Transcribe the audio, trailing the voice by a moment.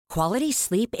Quality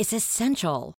sleep is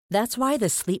essential. That's why the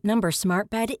Sleep Number Smart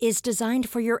Bed is designed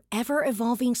for your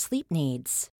ever-evolving sleep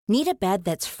needs. Need a bed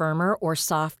that's firmer or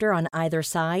softer on either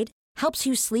side? Helps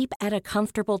you sleep at a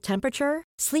comfortable temperature?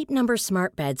 Sleep Number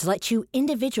Smart Beds let you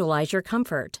individualize your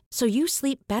comfort, so you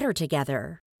sleep better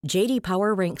together. J.D.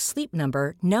 Power ranks Sleep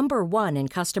Number number 1 in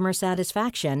customer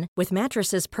satisfaction with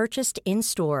mattresses purchased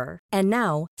in-store. And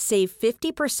now, save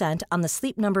 50% on the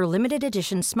Sleep Number Limited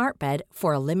Edition Smart Bed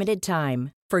for a limited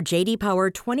time. For J.D. Power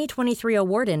 2023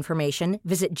 award information,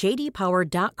 visit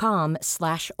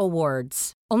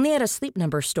jdpower.com/awards. Only at a Sleep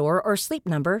Number store or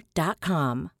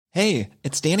sleepnumber.com. Hey,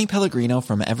 it's Danny Pellegrino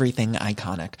from Everything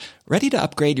Iconic. Ready to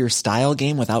upgrade your style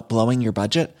game without blowing your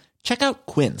budget? Check out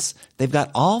Quince. They've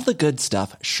got all the good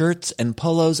stuff, shirts and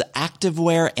polos,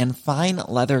 activewear, and fine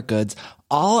leather goods,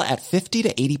 all at 50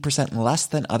 to 80% less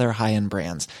than other high-end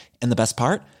brands. And the best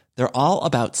part? They're all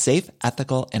about safe,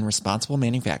 ethical, and responsible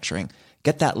manufacturing.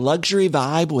 Get that luxury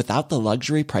vibe without the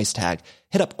luxury price tag.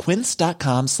 Hit up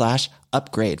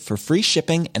quince.com/upgrade for free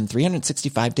shipping and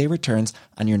 365-day returns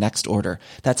on your next order.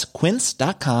 That's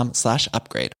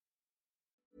quince.com/upgrade.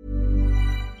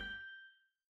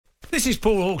 This is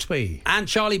Paul Hawksby. And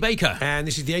Charlie Baker. And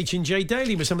this is the H&J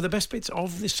Daily with some of the best bits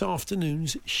of this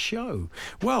afternoon's show.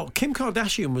 Well, Kim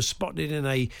Kardashian was spotted in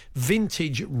a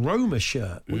vintage Roma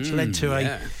shirt, which led to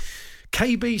a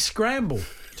KB scramble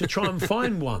to try and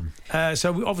find one.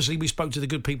 So we spoke to the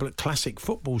good people at Classic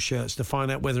Football Shirts to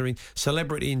find out whether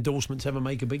celebrity endorsements ever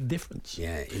make a big difference.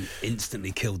 Yeah,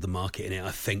 instantly killed the market in it,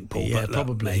 I think, Paul. Yeah, but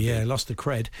probably. Maybe. Yeah, lost the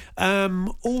cred.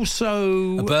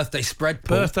 Also, a birthday spread,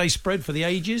 Paul. Birthday spread for the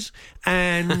ages.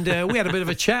 And we had a bit of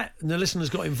a chat and the listeners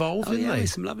got involved, didn't they?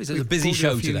 Some lovely. It was a busy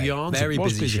show today. Yarns. Very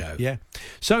busy show. Yeah.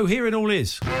 So here it all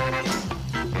is.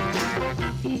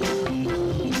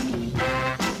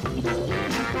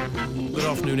 Good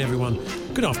afternoon, everyone.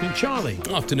 Good afternoon, Charlie.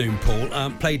 Afternoon,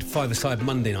 Paul. Played five-a-side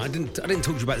Monday night. I didn't talk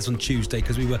to you about this on Tuesday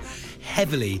because we were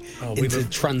heavily into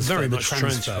transfer. Very much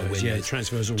transfer transfers. Yeah,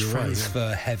 transfers all the way.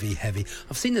 Transfer heavy.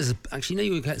 I've seen there's actually,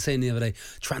 you were saying the other day,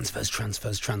 transfers. That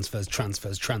was what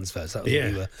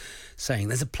you were saying.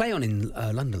 There's a play on in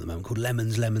London at the moment called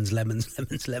Lemons. Really?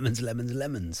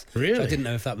 So I didn't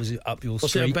know if that was up your street.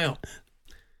 What's it about?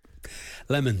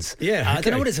 Lemons. Yeah, I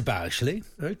don't know what it's about, actually.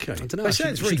 Okay. I don't know. They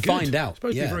say it's very good. Find out. It's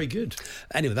supposed to be very good.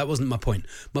 Anyway, that wasn't my point.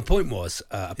 My point was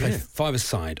I played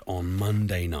five-a-side on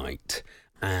Monday night,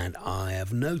 and I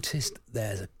have noticed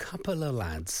there's a couple of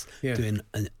lads doing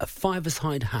a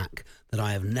five-a-side hack that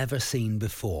I have never seen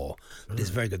before. It's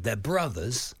very good. They're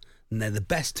brothers, and they're the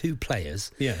best two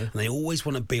players, and they always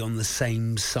want to be on the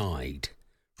same side.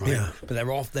 Right? Yeah. But they're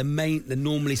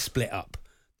normally split up.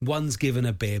 One's given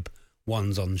a bib,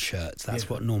 one's on shirts. That's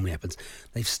what normally happens.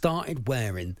 They've started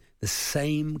wearing the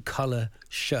same colour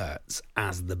shirts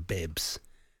as the bibs.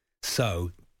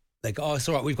 So they go, it's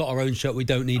all right, we've got our own shirt, we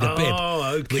don't need a bib.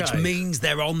 Oh, okay. Which means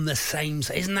they're on the same...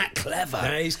 Isn't that clever?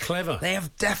 That is clever. They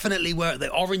have definitely worked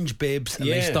the orange bibs and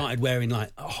they started wearing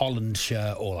like a Holland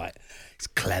shirt or like... It's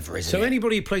clever, isn't it? So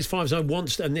anybody who plays five-a-side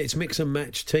wants, and it's mix and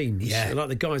match teams, like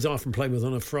the guys I often play with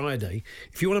on a Friday,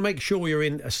 if you want to make sure you're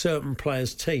in a certain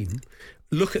player's team...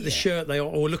 Look at the shirt they are,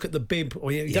 or look at the bib,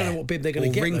 or you don't know what bib they're going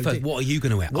to get. Ring first. What are you going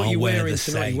to wear? What are you wearing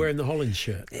tonight? You're wearing the Holland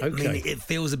shirt. Okay. I mean, it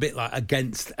feels a bit like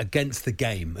against the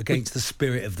game, against the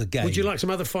spirit of the game. Would you like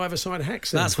some other five-a-side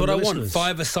hacks? That's what I want.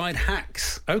 Five-a-side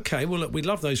hacks. Okay. Well, look, we'd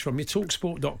love those from you.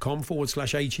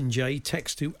 Talksport.com/H&J.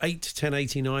 Text to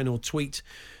 81089 or tweet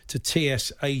to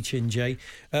TSH&J.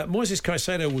 Moises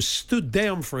Caicedo was stood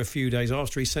down for a few days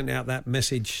after he sent out that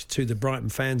message to the Brighton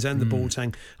fans and the board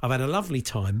saying, I've had a lovely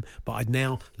time, but I'd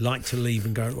now like to leave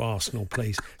and go to Arsenal,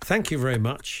 please. Thank you very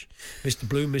much, Mr.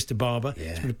 Bloom, Mr. Barber.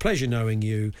 It's been a pleasure knowing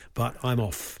you, but I'm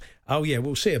off. Oh, yeah,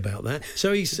 we'll see about that.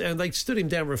 So they stood him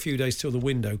down for a few days till the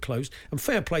window closed. And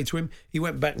fair play to him. He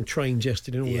went back and trained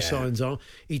yesterday, and all the signs are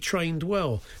he trained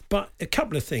well. But a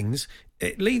couple of things.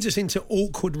 It leads us into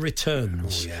awkward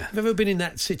returns. Have you ever been in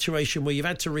that situation where you've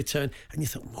had to return and you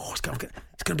thought, it's going to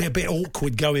be a bit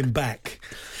awkward going back?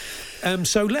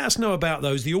 So let us know about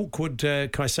those, the awkward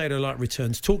Caicedo-like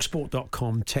returns.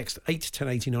 Talksport.com, text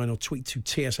 81089 or tweet to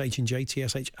TSH&J,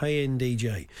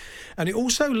 TSHANDJ. And it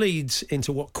also leads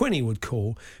into what Quinny would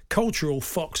call cultural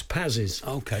fox passes.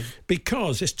 Okay.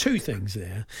 Because there's two things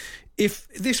there. If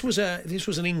this was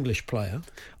an English player,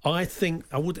 I think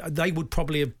they would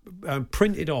probably have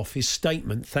printed off his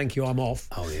statement, "Thank you, I'm off."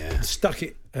 Oh yeah. And stuck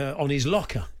it on his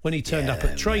locker when he turned up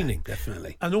at training. Yeah,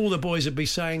 definitely. And all the boys would be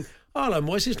saying, Hello,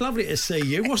 Moise, it's lovely to see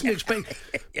you. Wasn't expecting...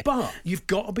 But you've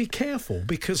got to be careful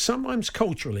because sometimes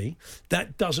culturally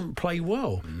that doesn't play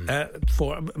well.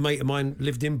 For a mate of mine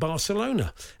lived in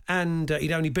Barcelona and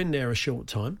he'd only been there a short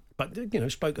time, but,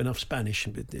 spoke enough Spanish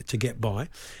to get by.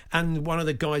 And one of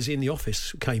the guys in the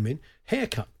office came in,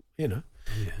 haircut,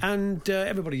 Yeah. And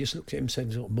everybody just looked at him,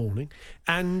 said, morning.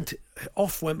 And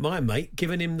off went my mate,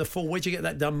 giving him the full, where'd you get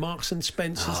that done? Marks and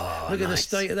Spencer's. Look at the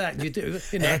state of that. You do,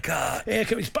 Haircut.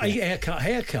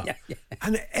 Haircut. Yeah.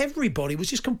 And everybody was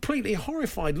just completely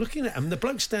horrified looking at him. The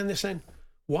bloke standing there saying,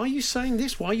 why are you saying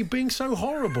this? Why are you being so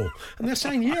horrible? And they're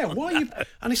saying, why are you...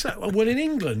 And it's like, well, in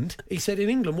England, he said, in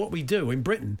England, what we do, in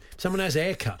Britain, if someone has a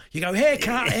haircut, you go,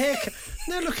 haircut. And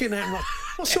they're looking at him like,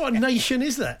 what sort of nation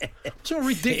is that? What sort of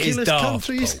ridiculous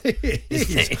country is it?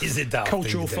 It is a daft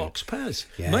Cultural thing to do. fox Paz.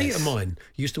 Yes. Mate of mine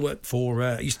used to work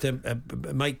for,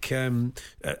 make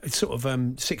sort of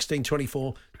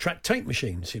 1624 track tape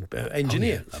machines,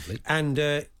 engineer. Lovely.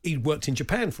 And he worked in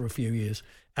Japan for a few years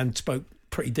and spoke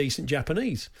pretty decent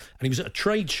Japanese. And he was at a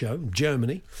trade show in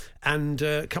Germany, and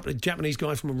a couple of Japanese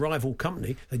guys from a rival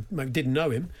company, they didn't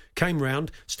know him, came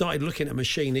round, started looking at a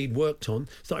machine he'd worked on,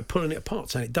 started pulling it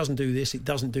apart, saying it doesn't do this, it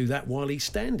doesn't do that, while he's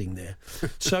standing there.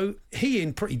 So he,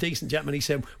 in pretty decent Japanese,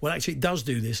 said, well, actually, it does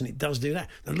do this and it does do that.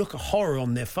 The look of horror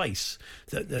on their face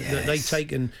that they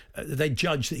take and they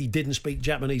judge that he didn't speak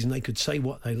Japanese and they could say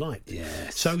what they liked.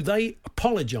 Yes. So they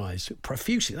apologised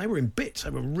profusely. They were in bits. They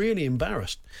were really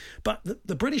embarrassed. But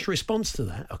the British response to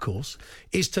that, of course,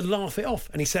 is to laugh it off.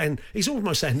 And he's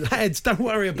almost saying, lads, don't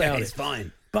worry about it. It's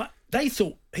fine. But they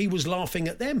thought he was laughing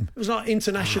at them. It was like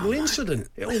international incident.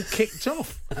 It all kicked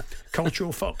off.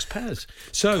 Cultural fox Paz.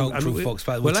 So fox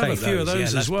Paz. We'll have a few of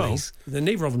those as well. Please. They're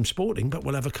neither of them sporting, but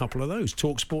we'll have a couple of those.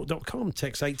 Talksport.com,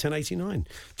 text 81089.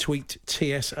 Tweet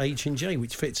TSH&J,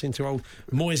 which fits into old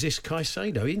Moises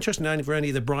Caicedo. Interesting to know for any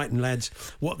of the Brighton lads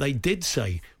what they did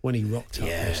say when he rocked up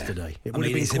yesterday.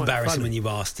 It's embarrassing when you've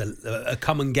asked a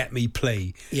come and get me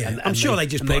plea. Yeah, and I'm sure they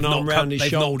just put an arm around his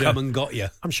shoulder. They've not come and got you.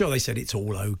 I'm sure they said it's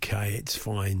all okay, it's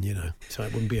fine, so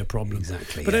it wouldn't be a problem.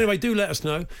 Exactly. But anyway, do let us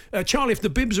know. Charlie, if the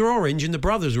bibs are orange and the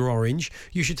brothers are orange,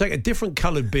 you should take a different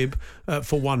coloured bib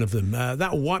for one of them.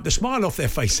 That'll wipe the smile off their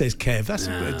face, says Kev. That's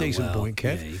a decent point,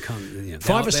 Kev. Yeah, you can't.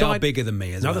 Five-a-side, they are bigger than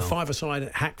me as another well.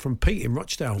 five-a-side hack from Pete in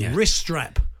Rochdale. Yeah. Wrist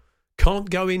strap. Can't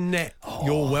go in net.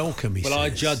 You're welcome, he says.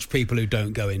 I judge people who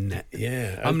don't go in net.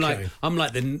 Yeah, okay. I'm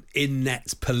like the in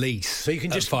nets police. So you can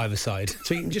just five-a-side.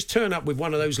 So you can just turn up with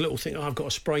one of those little things. I've got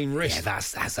a sprained wrist. Yeah,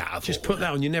 that's out of Just order. put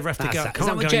that on. You never have to go.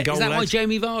 Is that why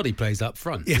Jamie Vardy plays up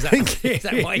front? Yeah, is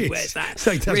that why he wears that?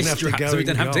 So he doesn't have to go. So he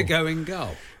doesn't have to go in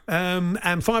goal.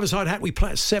 And five-a-side hat, we play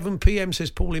at 7 p.m, says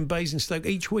Paul in Basingstoke,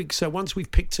 each week. So once we've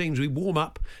picked teams, we warm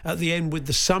up at the end with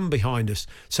the sun behind us.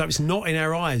 So it's not in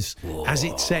our eyes as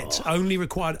it sets. Only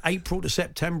required April to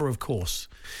September, of course.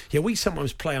 Yeah, we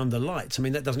sometimes play under lights. I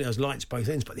mean, that doesn't have lights both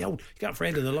ends, but the old, you go up for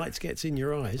head of the lights gets in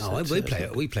your eyes. Oh,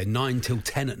 we play 9 till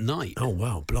 10 at night. Oh,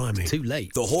 wow, blimey. It's too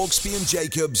late. The Hawksby and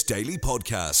Jacobs Daily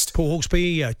Podcast. Paul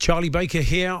Hawksby, Charlie Baker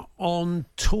here on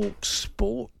Talk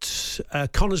Sport.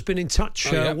 Connor's been in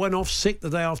touch. Went off sick the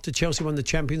day after Chelsea won the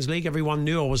Champions League. Everyone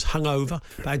knew I was hungover.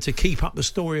 But I had to keep up the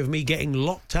story of me getting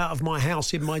locked out of my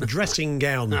house in my dressing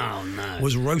gown. Oh, no.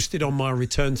 Was roasted on my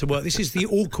return to work. This is the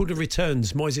awkward of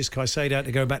returns. Moises Caicedo had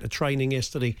to go back to training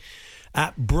yesterday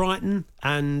at Brighton,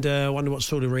 and I wonder what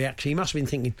sort of reaction. He must have been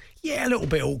thinking, a little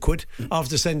bit awkward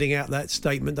after sending out that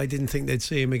statement. They didn't think they'd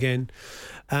see him again.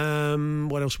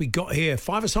 What else we got here?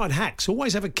 Five-a-side hacks.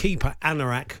 Always have a keeper,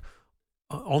 Anorak,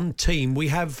 on team. We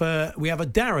have a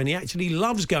Darren. He actually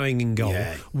loves going in goal.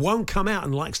 Yeah. Won't come out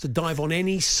and likes to dive on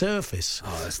any surface.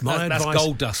 Oh, that's advice,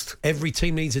 gold dust. Every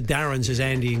team needs a Darren, says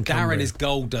Andy in Cumbria. Darren is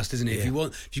gold dust, isn't it? Yeah.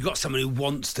 If you've got someone who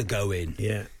wants to go in,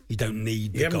 you don't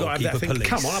need you the haven't got to have goalkeeper that thing. police.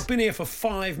 Come on, I've been here for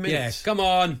 5 minutes. Yeah, come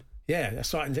on. Yeah,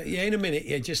 that's right. Yeah, in a minute.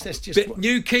 Yeah, let's just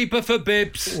New keeper for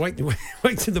Bibbs. wait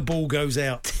till the ball goes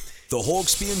out. The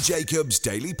Hawksby and Jacobs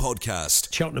Daily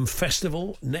Podcast. Cheltenham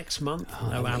Festival next month.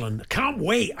 Alan. Can't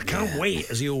wait. I can't wait,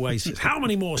 as he always says. How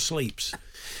many more sleeps?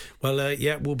 Well,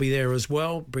 we'll be there as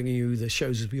well, bringing you the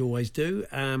shows as we always do.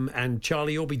 And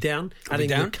Charlie, you'll be down, adding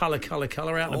the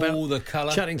colour out and about. All the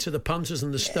colour. Chatting to the punters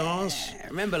and the stars. I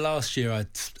remember last year I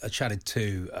chatted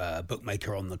to a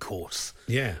bookmaker on the course.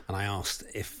 Yeah. And I asked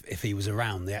if he was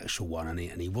around the actual one, and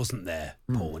he wasn't there,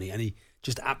 Paul, and he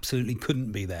just absolutely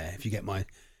couldn't be there, if you get my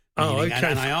Oh, meaning,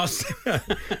 okay. And I asked him.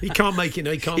 He can't make it.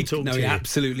 No, he can't talk to you. No, he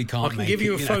absolutely can't. I can give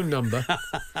you a phone number,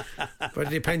 but it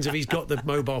depends if he's got the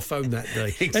mobile phone that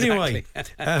day. Exactly. Anyway,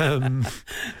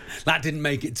 that didn't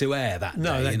make it to air that day.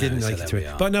 no, that didn't make it to it.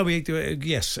 Are. But no,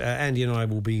 yes, Andy and I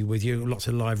will be with you. Lots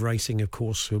of live racing, of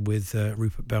course, with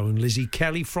Rupert Bell and Lizzie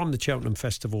Kelly from the Cheltenham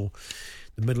Festival,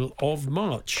 the middle of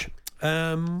March.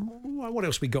 What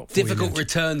else we got for Difficult you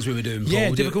returns we were doing, Paul.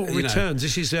 Yeah, difficult returns.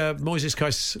 This is Moises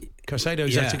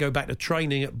Caicedo's had to go back to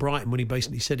training at Brighton when he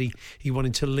basically said he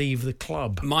wanted to leave the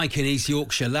club. Mike in East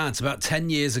Yorkshire, lads, about 10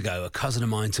 years ago, a cousin of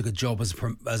mine took a job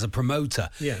as a promoter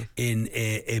in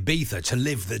Ibiza to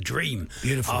live the dream.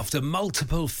 Beautiful. After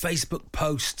multiple Facebook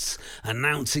posts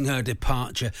announcing her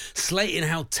departure, slating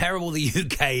how terrible the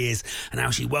UK is and how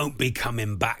she won't be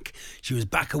coming back, she was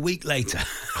back a week later.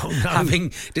 Oh, no.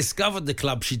 Having discovered the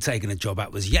club she'd taken a job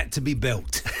at was yet to be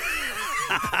built.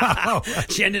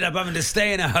 She ended up having to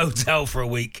stay in a hotel for a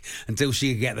week until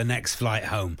she could get the next flight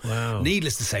home. Wow.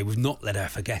 Needless to say, we've not let her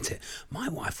forget it. My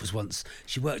wife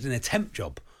she worked in a temp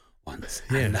job once.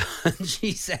 Yeah. And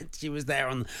she said she was there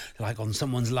on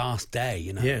someone's last day,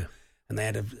 Yeah. And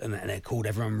they called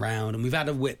everyone round, and we've had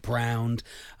a whip round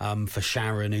for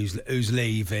Sharon, who's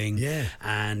leaving. Yeah.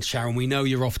 And Sharon, we know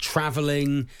you're off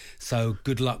travelling, so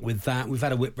good luck with that. We've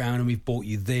had a whip round, and we've bought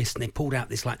you this, and they pulled out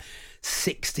this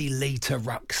 60-litre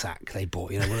rucksack they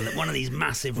bought. One of these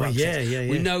massive rucksacks. Yeah.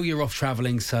 We know you're off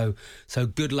travelling, so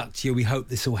good luck to you. We hope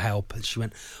this will help. And she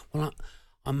went, well,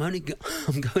 I'm going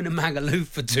to Magaluf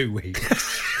for 2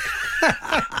 weeks.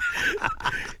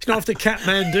 She's not off to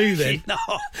Kathmandu then.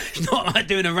 She's not like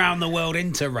doing a round the world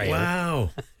interrail.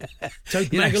 Wow. So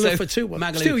Magaluf for 2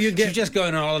 weeks. Still, you get she's just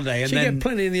going on holiday, and you then get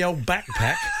plenty in the old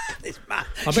backpack.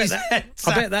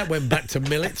 I bet that went back to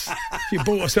Millets. She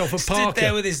bought herself a Parker. Stood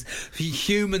there with his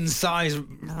human-sized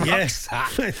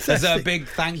rucksack. As a big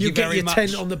thank you very much. You get your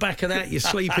tent on the back of that, your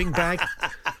sleeping bag.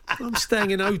 I'm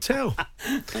staying in a hotel.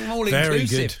 I'm all Very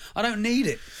inclusive. good. I don't need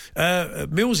it.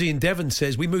 Millsy in Devon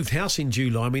says, we moved house in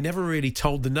July and we never really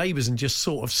told the neighbours and just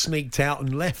sort of sneaked out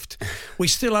and left. We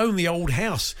still own the old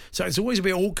house, so it's always a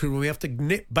bit awkward when we have to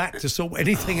nip back to sort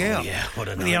anything out. Yeah, what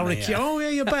a nightmare. Oh, yeah,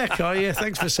 you're back. Oh, yeah,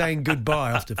 thanks for saying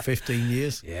goodbye after 15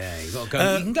 years. Yeah, you got to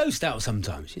go. You can ghost out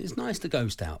sometimes. It's nice to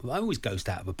ghost out. I always ghost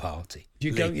out of a party.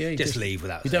 You go, yeah, just leave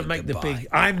without. You don't make goodbye. the big.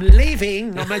 I'm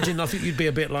leaving. I think you'd be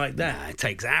a bit like that. Nah, it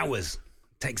takes hours.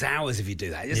 Takes hours if you do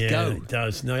that. Just yeah, go. It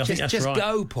does. No, I think that's right. Just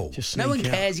go, Paul. Just no one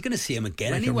sneak cares. out. You're going to see him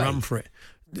again Make anyway. a run for it.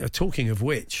 Talking of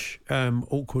which,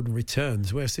 awkward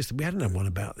returns. Where's this? We hadn't had one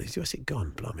about this. Where's it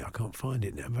gone? Blimey, I can't find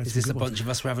it now. Is this a bunch of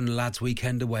us were having a lads'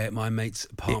 weekend away at my mate's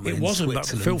apartment It wasn't,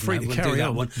 Switzerland? but feel free to carry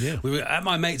on. Yeah. We were at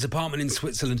my mate's apartment in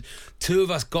Switzerland. 2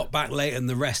 of us got back later than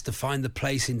the rest to find the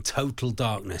place in total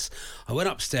darkness. I went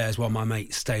upstairs while my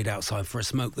mate stayed outside for a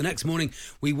smoke. The next morning,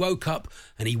 we woke up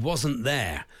and he wasn't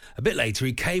there. A bit later,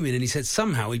 he came in and he said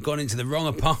somehow he'd gone into the wrong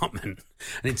apartment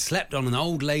and he'd slept on an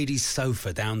old lady's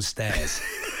sofa downstairs.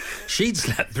 She'd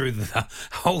slept through the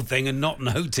whole thing and not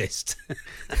noticed.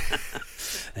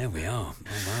 There we are.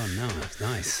 Oh, wow, no, that's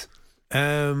nice.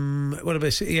 What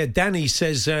about? Yeah, Danny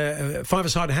says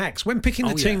 5-a-side hacks. When picking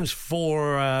the teams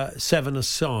for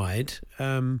 7-a-side,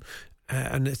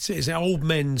 and it's old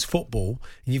men's football,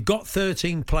 and you've got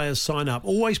 13 players sign up,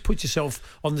 always put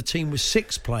yourself on the team with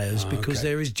 6 players because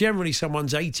there is generally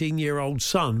someone's 18-year-old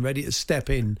son ready to step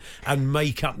in and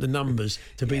make up the numbers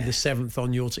to be the 7th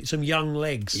on your team. Some young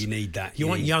legs. You need that. You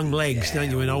want young legs, don't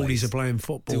you, when oldies are playing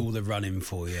football. Do all the running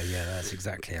for you. Yeah, that's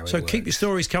exactly how it So works. keep your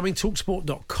stories coming.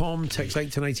 Talksport.com, text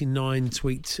 81089,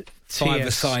 tweet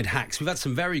 5-a-side hacks. We've had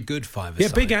some very good 5-a-side Yeah,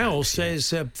 Big hacks, Al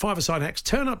says 5-a-side hacks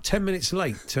turn up 10 minutes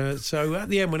late. So at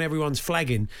the end, when everyone's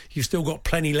flagging, you've still got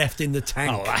plenty left in the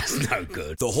tank. Oh, that's no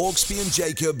good. The Hawksby and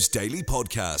Jacobs Daily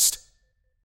Podcast.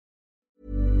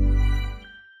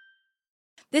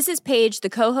 This is Paige, the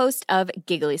co-host of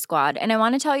Giggly Squad, and I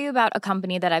want to tell you about a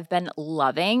company that I've been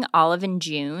loving, Olive &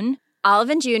 June.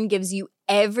 Olive & June gives you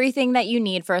everything that you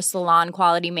need for a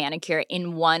salon-quality manicure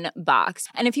in one box.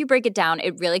 And if you break it down,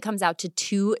 it really comes out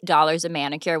to $2 a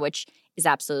manicure, which is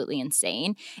absolutely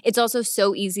insane. It's also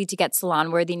so easy to get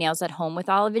salon-worthy nails at home with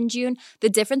Olive & June. The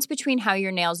difference between how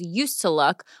your nails used to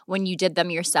look when you did them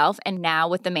yourself and now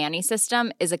with the Mani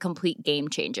system is a complete game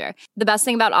changer. The best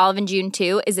thing about Olive & June,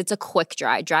 too, is it's a quick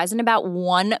dry. Dries in about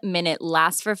 1 minute,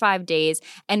 lasts for 5 days,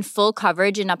 and full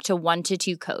coverage in up to 1 to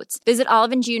 2 coats. Visit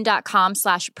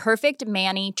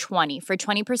oliveandjune.com/perfectmani20 for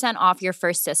 20% off your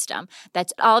first system.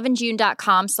 That's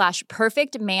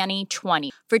oliveandjune.com/perfectmani20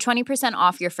 for 20%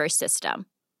 off your first system.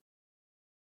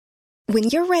 When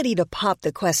you're ready to pop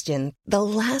the question, the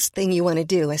last thing you want to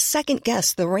do is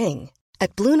second-guess the ring.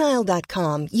 At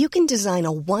BlueNile.com, you can design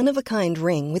a one-of-a-kind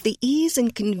ring with the ease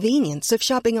and convenience of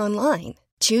shopping online.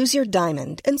 Choose your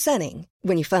diamond and setting.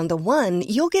 When you find the one,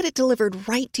 you'll get it delivered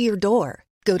right to your door.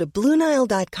 Go to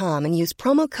BlueNile.com and use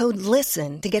promo code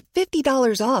LISTEN to get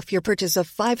 $50 off your purchase of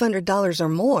 $500 or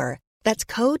more. That's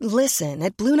code LISTEN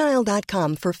at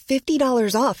BlueNile.com for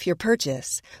 $50 off your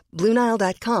purchase.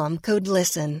 BlueNile.com, code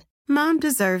LISTEN. Mom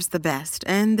deserves the best,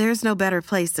 and there's no better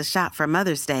place to shop for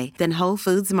Mother's Day than Whole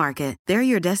Foods Market. They're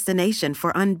your destination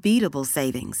for unbeatable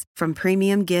savings, from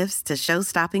premium gifts to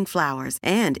show-stopping flowers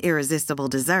and irresistible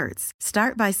desserts.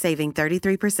 Start by saving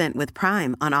 33% with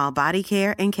Prime on all body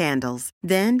care and candles.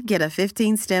 Then get a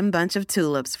 15-stem bunch of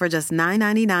tulips for just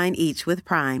 $9.99 each with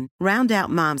Prime. Round out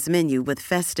Mom's menu with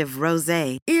festive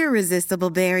rosé, irresistible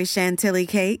berry chantilly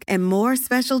cake, and more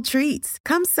special treats.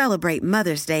 Come celebrate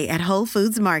Mother's Day at Whole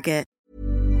Foods Market.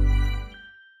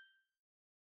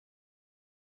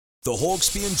 The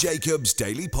Hawksbee and Jacobs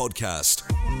Daily Podcast.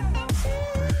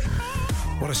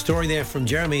 What a story there from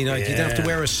Jeremy. You didn't have to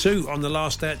wear a suit on the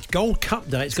last Gold Cup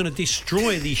day. It's going to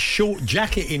destroy the short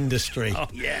jacket industry. Oh,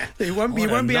 yeah. You won't be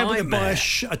able to buy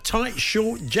a tight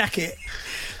short jacket.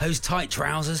 Those tight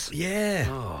trousers. Yeah.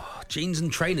 Oh, jeans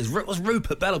and trainers.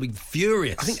 Rupert Bell will be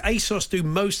furious. I think ASOS do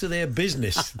most of their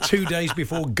business 2 days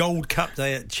before Gold Cup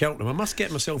day at Cheltenham. I must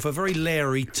get myself a very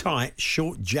leery, tight,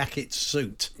 short jacket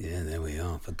suit. Yeah, there we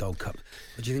are for Gold Cup.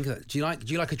 What do you think of that? Do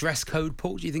you like a dress code,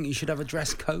 Paul? Do you think you should have a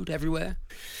dress code everywhere?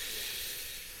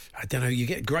 I don't know. You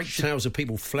get great tales of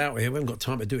people flouting. We haven't got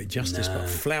time to do it justice, but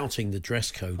flouting the dress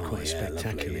code quite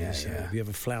spectacularly. Have you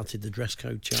ever flouted the dress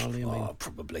code, Charlie?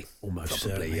 Probably. Almost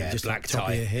probably, certainly. yeah. Just black top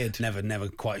tie. Of your head. Never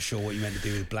quite sure what you meant to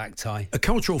do with black tie. A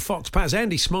cultural fox, Paz.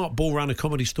 Andy Smart, ball runner,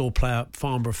 Comedy Store player,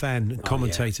 Farnborough fan,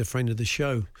 commentator, friend of the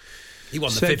show. He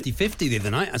won the 50-50 the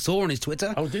other night. I saw on his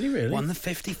Twitter. Oh, did he really? Won the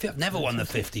 50-50. Never won the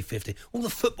 50-50. All the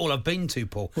football I've been to,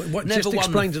 Paul. Just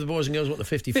explain to the boys and girls what the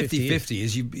 50-50 is. 50-50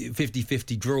 is you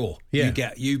 50-50 draw.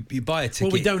 Yeah. You buy a ticket.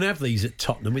 Well, we don't have these at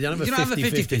Tottenham. We don't have a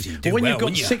 50-50. Well, when you've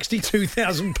got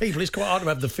 62,000 people, it's quite hard to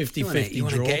have the 50-50 draw. You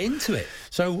want to get into it.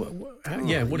 So, what do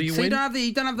you win? You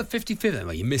don't have the 50-50.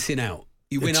 Well, you're missing out.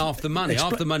 You win half the money.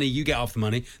 Half the money, you get half the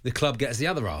money. The club gets the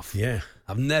other half. Yeah.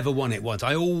 I've never won it once.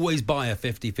 I always buy a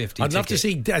 50-50 I'd love to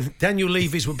see Daniel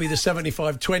Levy's would be the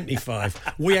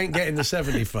 75-25. We ain't getting the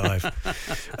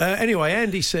 75. Anyway,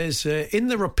 Andy says, in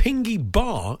the Roppongi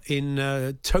bar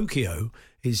in Tokyo,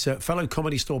 his fellow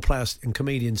Comedy Store player and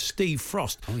comedian Steve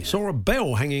Frost saw a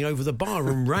bell hanging over the bar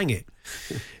and rang it.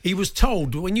 He was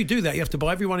told, when you do that, you have to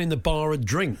buy everyone in the bar a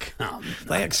drink.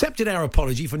 They accepted our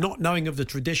apology for not knowing of the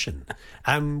tradition,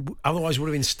 and otherwise would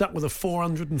have been stuck with a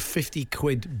 450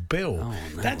 quid bill.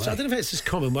 I don't know if it's as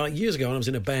common. Well, years ago when I was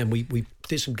in a band, we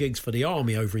did some gigs for the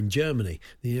army over in Germany,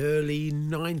 the early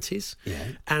 90s. Yeah.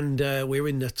 And we were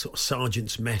in the sort of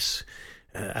sergeant's mess,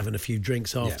 having a few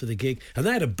drinks after the gig, and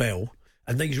they had a bell.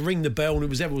 And they just ring the bell,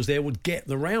 and whoever was there would get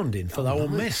the round in for the whole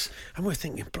mess. And we're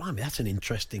thinking, blimey, that's an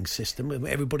interesting system.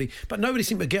 But nobody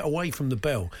seemed to get away from the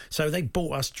bell. So they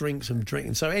bought us drinks and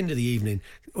drinking. So end of the evening,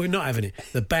 we're not having it.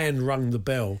 The band rung the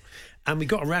bell. And we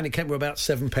got around, it came to about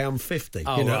 £7.50.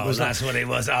 Oh, that's what it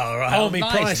was. Oh, right. Army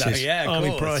prices. Though. Yeah,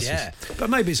 Army prices. Yeah. But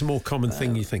maybe it's a more common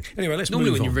thing you think. Anyway, let's move on.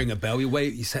 Normally when you ring a bell,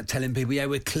 you start telling people,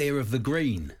 we're clear of the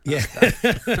green.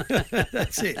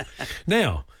 That's it.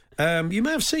 Now... you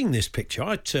may have seen this picture.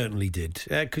 I certainly did,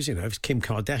 because, it's Kim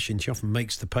Kardashian. She often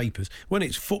makes the papers. When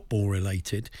it's football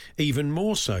related, even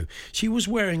more so. She was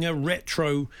wearing a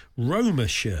retro Roma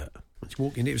shirt.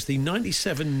 It was the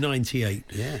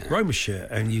 97-98 Roma shirt,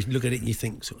 and you look at it and you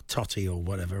think sort of Totti or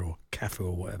whatever, or Cafu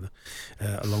or whatever,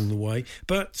 along the way.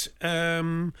 But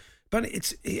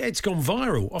it's gone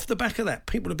viral. Off the back of that,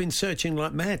 people have been searching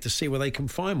like mad to see where they can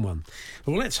find one.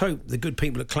 Well, let's hope the good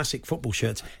people at Classic Football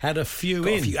Shirts had a few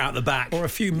out the back. Or a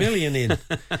few million in.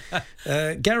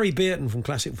 Gary Bearton from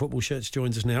Classic Football Shirts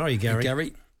joins us now. How are you, Gary?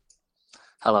 Gary.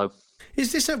 Hello.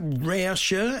 Is this a rare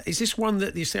shirt? Is this one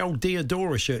that you say,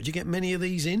 Diodora shirt? Do you get many of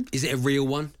these in? Is it a real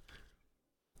one?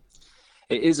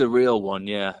 It is a real one,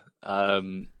 yeah. So,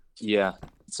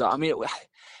 I mean...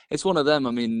 It's one of them.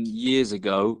 I mean, years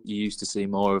ago, you used to see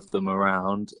more of them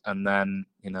around, and then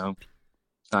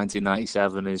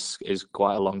 1997 is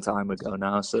quite a long time ago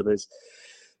now. So there's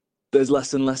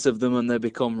less and less of them, and they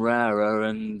become rarer.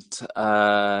 And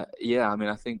I mean,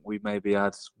 I think we maybe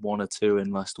had one or two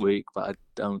in last week, but I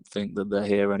don't think that they're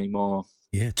here anymore.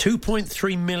 Yeah,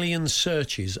 2.3 million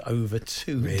searches over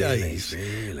 2 days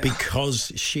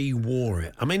because she wore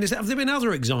it. I mean, have there been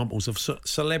other examples of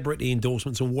celebrity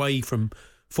endorsements away from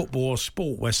football or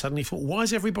sport where suddenly thought, why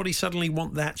does everybody suddenly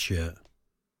want that shirt?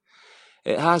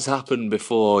 It has happened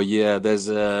before, yeah. There's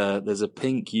a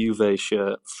pink Juve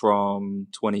shirt from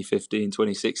 2015,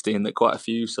 2016 that quite a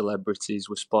few celebrities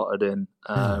were spotted in.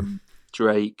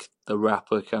 Drake, the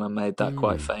rapper, kind of made that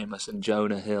quite famous, and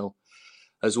Jonah Hill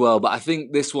as well. But I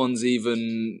think this one's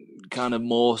even kind of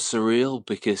more surreal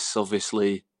because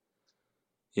obviously,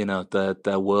 you know,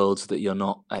 they're worlds that you're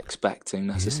not expecting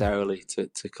necessarily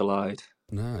to collide.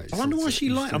 No, I wonder why she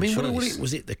liked. I mean,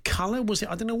 was it the colour? Was it?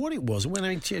 I don't know what it was. I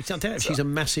doubt if she's a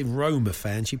massive Roma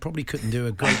fan. She probably couldn't do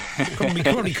a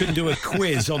probably couldn't do a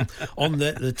quiz on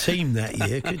the team that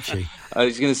year, could she? I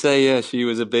was going to say, yeah, she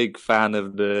was a big fan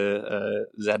of the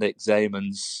Zdeněk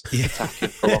Zeman's attacking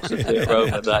philosophy at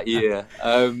Roma that year.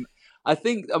 I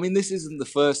mean, this isn't the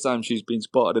first time she's been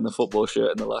spotted in a football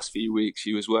shirt in the last few weeks.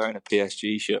 She was wearing a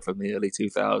PSG shirt from the early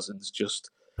 2000s, just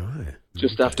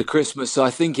after Christmas. So I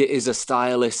think it is a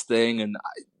stylist thing, and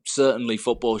certainly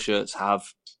football shirts have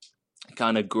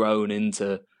kind of grown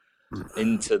into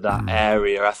that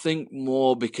area. I think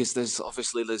more because there's a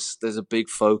big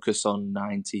focus on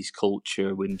 90s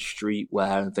culture with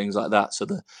streetwear and things like that. So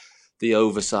the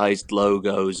oversized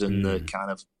logos and the kind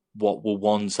of what were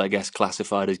once, I guess,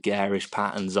 classified as garish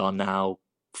patterns are now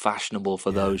fashionable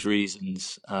for those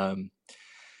reasons. But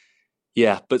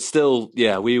still,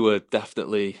 we were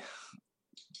definitely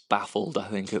baffled, I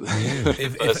think, at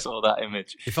the I saw that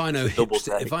image. If I know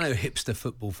hipster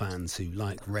football fans who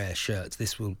like rare shirts,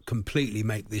 this will completely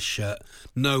make this shirt.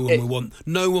 No one will want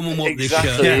this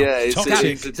shirt. Yeah,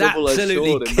 it's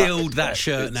absolutely killed that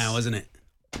shirt now, hasn't it?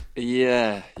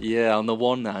 Yeah. On the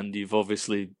one hand, you've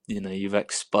obviously, you've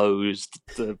exposed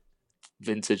the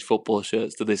vintage football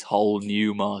shirts to this whole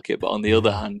new market, but on the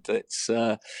other hand, it's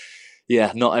not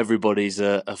everybody's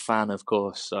a fan, of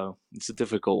course. So it's a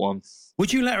difficult one.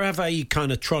 Would you let her have a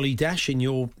kind of trolley dash in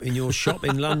your shop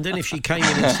in London if she came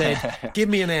in and said, "Give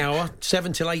me an hour,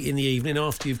 7 till 8 in the evening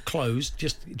after you've closed"?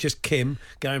 Just Kim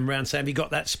going around saying, "Have you got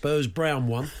that Spurs brown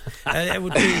one?" It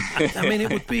would be. I mean,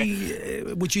 it would be.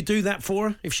 Would you do that for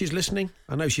her if she's listening?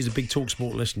 I know she's a big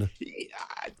TalkSport listener.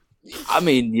 I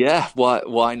mean, yeah.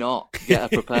 Why not get her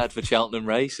prepared for Cheltenham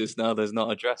races? Now there's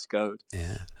not a dress code.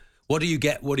 Yeah. What do you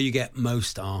get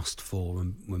most asked for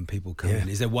when people come in?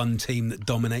 Is there one team that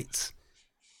dominates?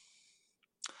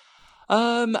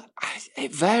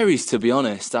 It varies, to be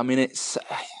honest. I mean, it's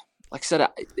like I said,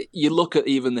 you look at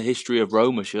even the history of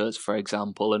Roma shirts, for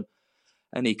example, and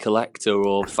any collector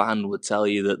or fan would tell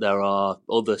you that there are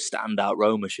other standout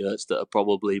Roma shirts that are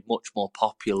probably much more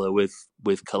popular with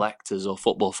collectors or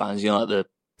football fans. Like the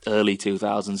early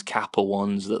 2000s Kappa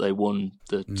ones that they won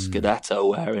the Scudetto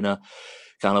wearing are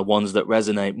kind of ones that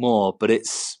resonate more, but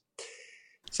it's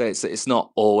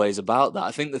not always about that.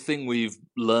 I think the thing we've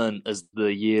learned as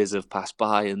the years have passed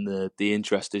by and the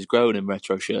interest has grown in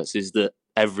retro shirts is that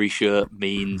every shirt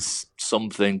means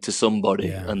something to somebody,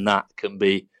 and that can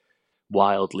be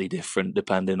wildly different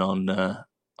depending on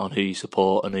who you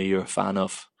support and who you're a fan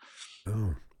of.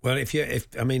 Oh. Well, if you've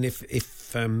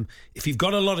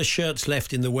got a lot of shirts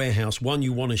left in the warehouse, one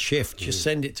you want to shift, just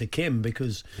send it to Kim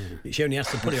because she only has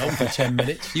to put it on for 10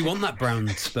 minutes. You want that brown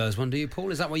Spurs one, do you,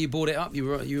 Paul? Is that why you bought it up? You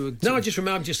were No, I just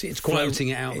remember it's floating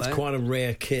it out. It's there. quite a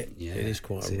rare kit. Yeah, it is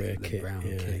quite a rare kit. Brown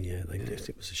kit.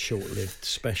 It was a short-lived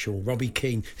special. Robbie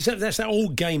Keane. That's that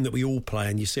old game that we all play,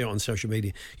 and you see it on social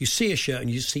media. You see a shirt and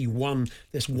you see one.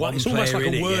 There's one. It's almost like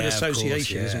a word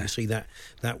association, isn't it? You see that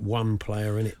one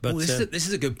player in it. But this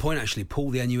is a good point, actually, Paul,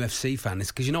 the NUFC fan. It's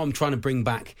because I'm trying to bring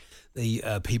back the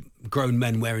grown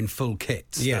men wearing full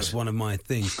kits. Yes. That's one of my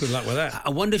things. Good luck with that.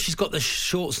 I wonder if she's got the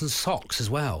shorts and socks as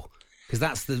well, because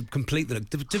that's the complete look.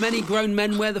 Do many grown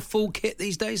men wear the full kit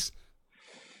these days?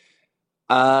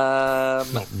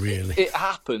 Not really. It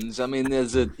happens. I mean,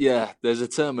 there's a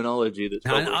terminology that's.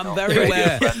 I'm very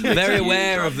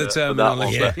aware of the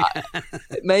terminology.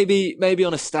 Maybe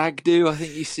on a stag do. I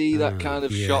think you see that kind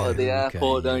of shot at the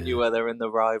airport, don't you, where they're in the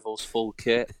rivals' full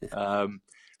kit.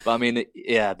 But I mean,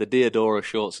 the Diodora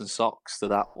shorts and socks to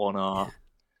that one are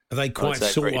they quite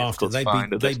sought after?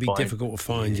 They'd be difficult to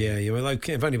find. Yeah. Well, if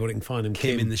anybody can find them,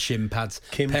 Kim in the shin pads,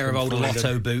 pair of old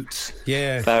Lotto boots,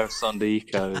 pair of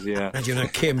Sondicos,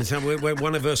 And Kim, when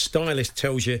one of her stylists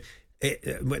tells you,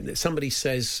 when somebody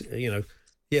says,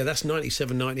 that's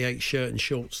 97, 98 shirt and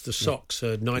shorts. The socks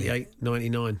are 98,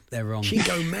 99. They're wrong. She'd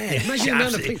go mad. Imagine the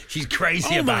amount of people. She's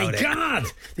crazy about it. Oh, my God.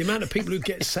 The amount of people who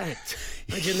get sacked.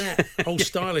 Imagine that. Whole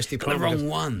stylist department. The wrong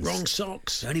ones. Wrong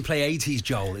socks. They only play 80s,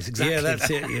 Joel. It's exactly that's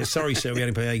it. Yeah, sorry, sir. We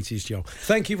only play 80s, Joel.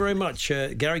 Thank you very much,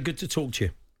 Gary. Good to talk to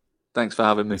you. Thanks for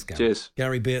having me. Cheers.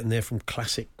 Gary Bearton there from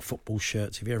Classic Football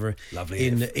Shirts. If you're ever Lovely.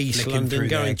 in East London,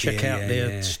 go and check out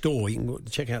their store. You can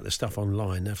check out the stuff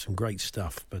online. They have some great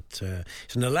stuff. But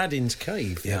it's an Aladdin's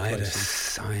Cave. Yeah,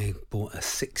 I bought a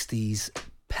 60s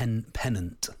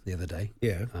pennant the other day.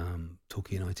 Yeah.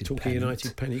 Torquay United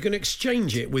pennant. You can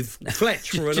exchange it with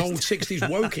Fletch for an old 60s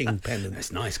Woking pennant.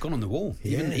 It's nice. Gone on the wall.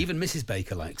 Yeah. Even Mrs.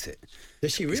 Baker likes it.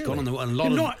 Does she really? It's gone on the wall.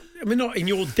 Not in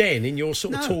your den, in your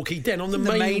sort of Torquay den, on the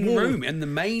main wall. room. In the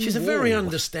main She's wall. a very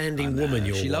understanding woman,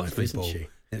 your she wife, loves me, isn't Paul. she?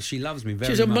 Yeah, she loves me very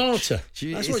much. She's a martyr.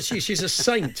 That's what she is. She's a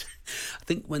saint. I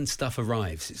think when stuff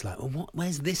arrives, it's like, well,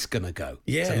 where's this going to go?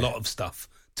 Yeah. It's a lot of stuff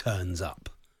turns up.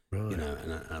 Right. You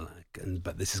know,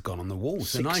 but this has gone on the wall.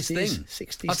 It's a nice thing.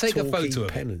 60s I'll take a photo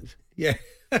of pennant. It. Yeah.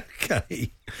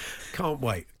 Okay. Can't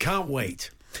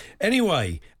wait.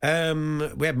 Anyway,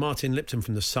 we had Martin Lipton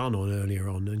from The Sun on earlier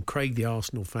on, and Craig, the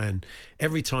Arsenal fan.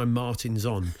 Every time Martin's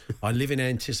on, I live in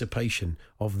anticipation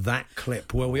of that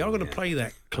clip. Well, we are going to play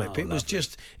that clip. It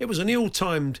was an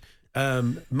ill-timed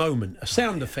moment, a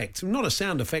sound effect, not a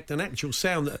sound effect, an actual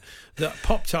sound that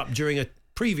popped up during a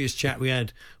previous chat we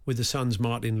had with The Sun's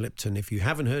Martin Lipton. If you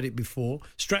haven't heard it before,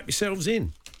 strap yourselves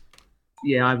in.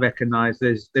 Yeah, I recognise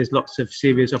there's lots of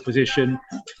serious opposition.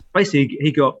 Basically,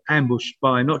 he got ambushed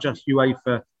by not just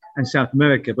UEFA and South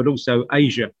America, but also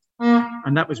Asia.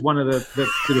 And that was one of the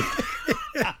sort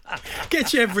of...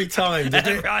 Get you every time,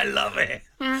 doesn't it? I love it.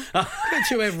 Get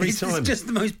you every time. It's just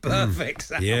the most perfect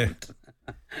sound. Yeah.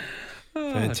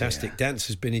 Fantastic. Dance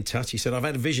has been in touch. He said, I've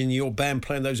had a vision of your band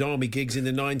playing those army gigs in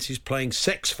the 90s, playing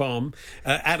Sex Farm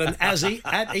at an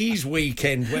at ease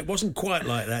weekend. Well, it wasn't quite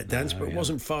like that, Dance, but it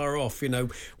wasn't far off. You know,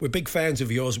 we're big fans of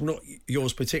yours, not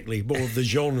yours particularly, more of the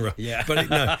genre. Yeah. But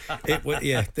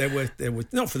there were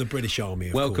not for the British Army,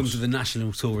 of Welcome course. to the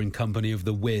National Touring Company of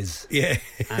the Wiz. Yeah.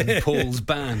 And Paul's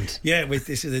band. Yeah,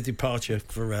 this is a departure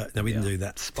for... no, we didn't do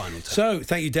that. Spinal Tap. So,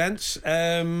 thank you, Dance.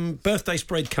 Birthday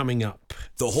spread coming up.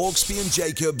 The Hawksbee and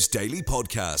Jacobs Daily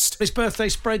Podcast. It's birthday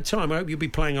spread time. I hope you'll be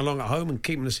playing along at home and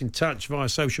keeping us in touch via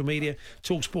social media.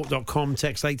 Talksport.com,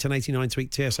 text 81089,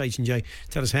 tweet TSH and J.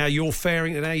 Tell us how you're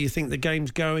faring today, how you think the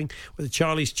game's going, whether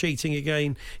Charlie's cheating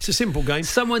again. It's a simple game.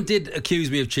 Someone did accuse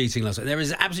me of cheating last night. There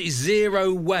is absolutely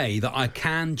zero way that I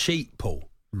can cheat, Paul.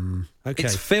 Okay.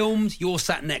 It's filmed. You're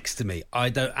sat next to me.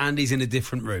 Andy's in a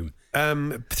different room.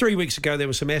 3 weeks ago, there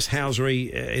was some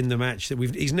S-housery in the match that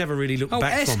he's never really looked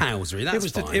back from. S-housery,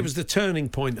 that's fine. It was the turning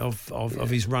point of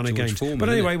his run of games. Foreman, but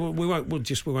anyway, we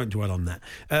won't dwell on that.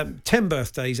 10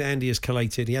 birthdays. Andy has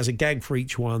collated. He has a gag for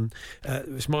each one.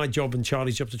 It's my job and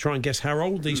Charlie's job to try and guess how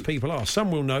old these people are. Some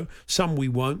will know, some we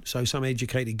won't. So some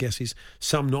educated guesses,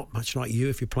 some not. Much like you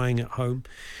if you're playing at home.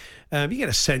 You get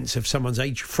a sense of someone's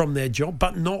age from their job,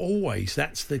 but not always.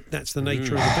 That's the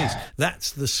nature of the beast.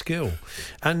 That's the skill.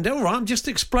 And all right, I'm just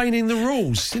explaining the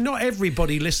rules. Not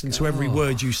everybody listens to every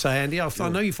word you say, Andy. I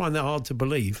know you find that hard to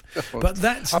believe, but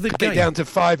that's the game. I've down to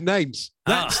 5 names.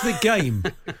 That's the game.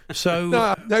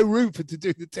 So no room to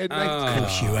do the 10 names. Of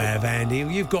course you have, Andy.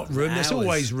 You've got room. There's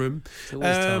always room.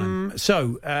 Time.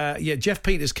 Jeff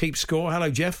Peters keeps score. Hello,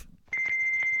 Jeff.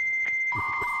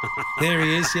 There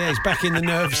he is, he's back in the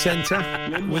nerve centre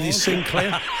with his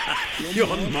Sinclair. You're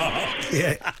on Mark.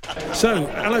 Yeah. So,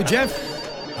 hello, Jeff.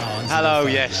 Hello,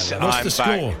 yes. What's I'm the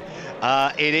score?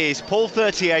 Back. It is Paul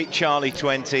 38, Charlie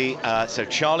 20. So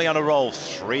Charlie on a roll,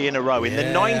 3 in a row.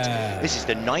 This is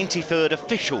the 93rd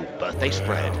official birthday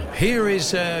spread. Here is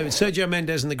Sergio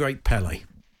Mendes and the great Pele.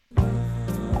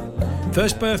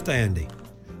 First birthday, Andy.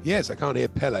 Yes, I can't hear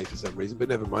Pele for some reason, but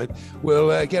never mind.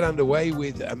 We'll get underway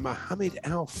with Mohammed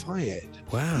Al Fayed,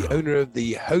 the owner of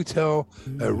the Hotel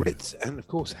Ritz and, of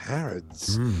course,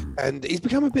 Harrods. And he's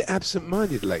become a bit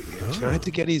absent-minded lately, actually. I had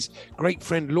to get his great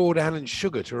friend Lord Alan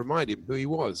Sugar to remind him who he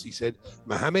was. He said,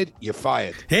 Mohammed, you're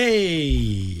fired.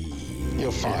 Hey!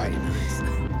 You're fired.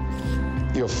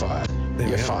 You're fired.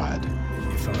 You're fired.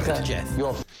 Jeff.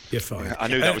 You're fired. I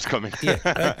knew that was coming.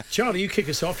 Charlie, you kick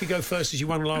us off. You go first as you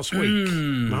won last week.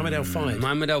 Mohammed Al Fayed.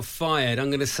 Mohammed Al Fayed.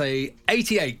 I'm going to say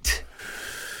 88.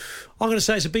 I'm going to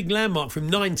say it's a big landmark from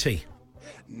 90.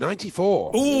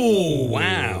 94. Oh,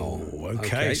 wow.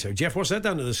 Okay, so Jeff, what's that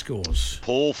done to the scores?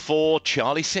 Paul 4,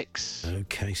 Charlie 6.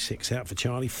 Okay, 6 out for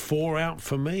Charlie, 4 out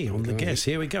for me on the guess.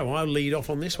 Here we go. I'll lead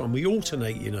off on this one. We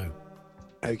alternate, you know.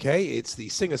 Okay, it's the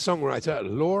singer-songwriter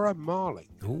Laura Marling.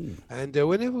 Ooh. And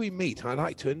whenever we meet, I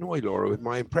like to annoy Laura with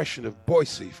my impression of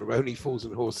Boise from Only Fools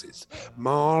and Horses.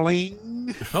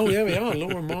 Marling. Oh, yeah, we are.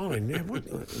 Laura Marling. Yeah,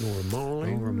 Laura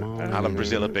Marling. Alan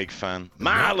Brazil, a big fan.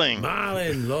 Marling.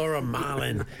 Laura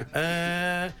Marling.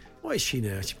 What is she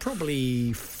now? She's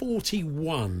probably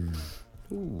 41.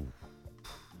 Ooh.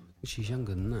 She's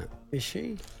younger than that. Is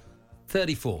she?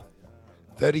 34.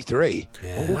 33.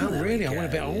 Yeah, Oh, wow, there really? we I went a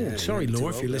bit go. old. Yeah, Sorry, too Laura,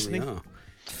 if old, you're there we listening. are.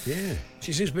 Yeah.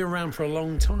 She seems to be around for a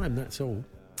long time, that's all.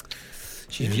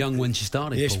 She was young when she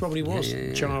started. Yes, Paul. probably was.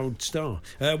 Yeah. Child star.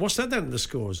 What's that down to the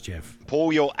scores, Jeff?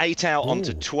 Paul, you're 8 out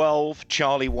onto Ooh. 12.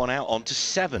 Charlie 1 out onto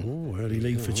 7. Oh, early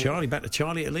lead for Charlie. Back to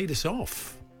Charlie to lead us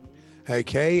off.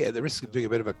 Okay, at the risk of doing a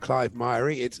bit of a Clive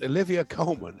Meyerly, it's Olivia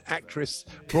Colman, actress,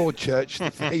 Broadchurch, The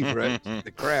Favourite,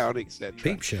 The Crown, etc.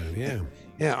 Peep Show, yeah.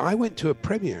 Yeah, I went to a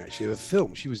premiere actually of a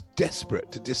film she was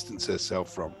desperate to distance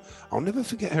herself from. I'll never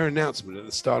forget her announcement at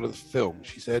the start of the film.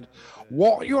 She said,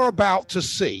 "What you're about to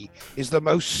see is the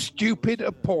most stupid,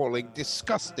 appalling,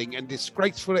 disgusting, and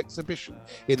disgraceful exhibition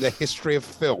in the history of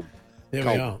film." There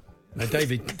we are.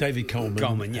 David Coleman.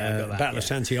 Coleman, yeah, I got that, Battle yeah. of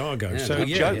Santiago. Yeah, so, good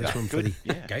yeah, joke, that's that. one for Good.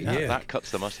 the... Yeah, that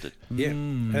cuts the mustard. Yeah.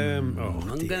 I'm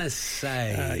going to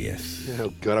say... yes.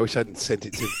 Oh, God, I wish I hadn't sent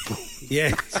it to...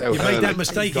 Yeah, So you made that early.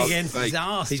 mistake God's again. sake.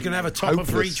 Disaster. He's going to have a topper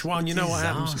for Hopeless. each one. You know what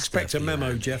happens. Disaster Expect a for memo,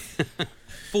 you. Jeff.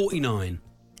 49.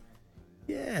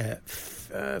 Yeah,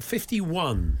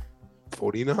 51.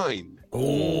 49.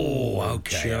 Oh,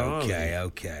 okay, Charlie.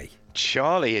 okay.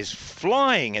 Charlie is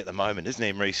flying at the moment, isn't he,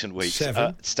 in recent weeks?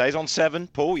 7. Stays on 7.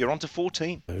 Paul, you're on to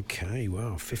 14. Okay,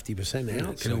 well, 50%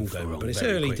 out. It can all go wrong but it's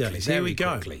very early quickly, days. Here very we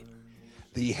go. quickly.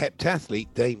 The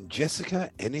heptathlete Dame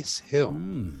Jessica Ennis-Hill.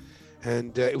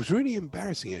 And it was really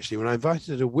embarrassing, actually, when I invited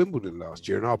her to Wimbledon last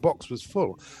year and our box was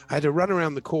full. I had to run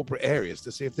around the corporate areas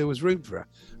to see if there was room for her.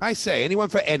 I say, anyone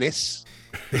for Ennis?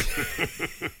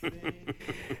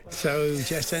 So,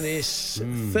 Jess Ennis,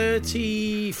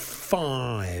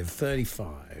 35.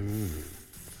 I'm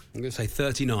going to say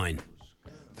 39.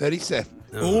 37.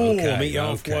 Oh, okay, meet you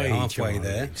halfway. halfway Charlie.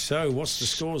 there. So, what's the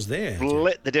scores there?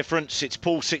 Split the difference. It's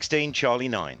Paul 16, Charlie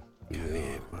 9.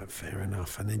 Yeah, right, fair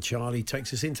enough. And then Charlie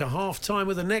takes us into half-time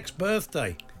with the next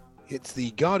birthday. It's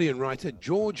the Guardian writer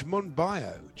George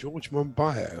Monbiot.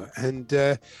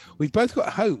 And we've both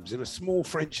got homes in a small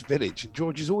French village, and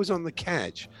George is always on the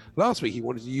cadge. Last week he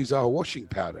wanted to use our washing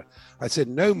powder. I said,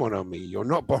 "No, mon ami, you're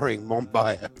not borrowing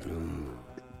Monbiot."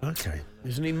 Okay.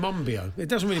 Isn't he Monbiot? It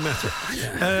doesn't really matter.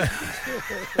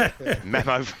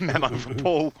 Memo for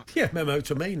Paul. Yeah, memo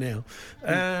to me now.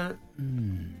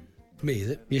 Me, is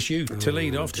it? Yes, you. To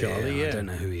lead off, Charlie, yeah. I don't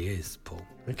know who he is, Paul.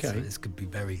 Okay. So this could be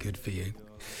very good for you.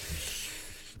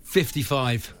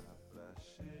 55.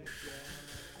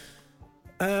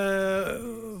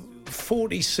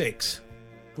 46.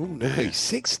 Oh, no, he's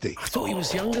 60. I thought he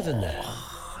was younger than that.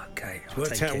 Okay. It's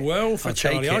worked out well for I'll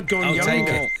Charlie. take it. I'd gone I'll take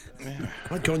younger. it.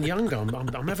 I'd gone younger.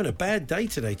 I'm having a bad day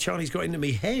today. Charlie's got into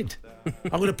me head. I'm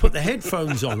going to put the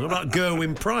headphones on. I'm like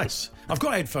Gerwin Price. I've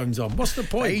got headphones on. What's the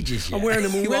point? Ages, yeah. I'm wearing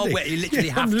them You already. are you literally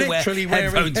Yeah, have I'm to wear literally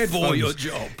wearing headphones for your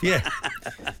job. Yeah.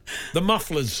 The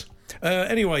mufflers.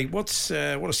 Anyway, what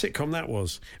a sitcom that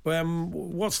was.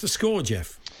 What's the score,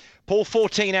 Jeff? Paul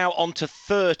 14 out onto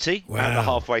 30 at the Wow.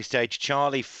 halfway stage.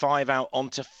 Charlie 5 out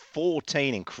onto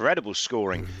 14. Incredible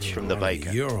scoring from the Charlie,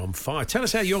 Baker. You're on fire. Tell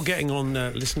us how you're getting on,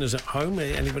 listeners at home.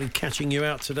 Anybody catching you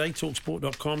out today?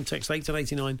 Talksport.com, text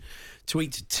 81089,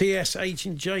 tweet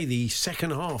TSH&J. The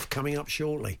second half coming up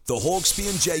shortly. The Hawksby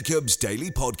and Jacobs Daily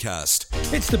Podcast.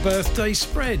 It's the birthday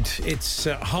spread. It's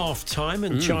half time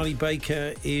and Charlie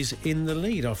Baker is in the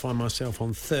lead. I find myself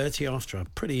on 30 after a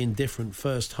pretty indifferent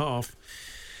first half.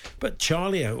 But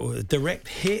Charlie, a direct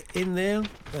hit in there,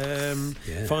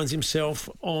 finds himself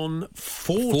on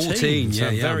 14. So yeah,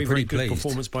 very, I'm very pretty good pleased.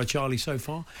 performance by Charlie so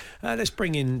far. Let's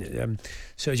bring in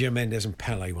Sergio Mendes and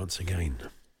Pele once again.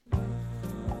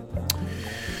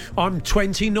 I'm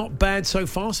 20, not bad so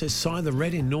far, says Cy the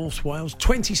Red in North Wales.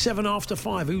 27 after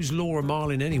 5. Who's Laura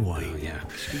Marling anyway? Oh, yeah.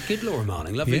 Good Laura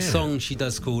Marling. Lovely Yeah. song she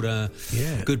does called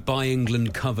Goodbye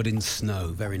England Covered in Snow.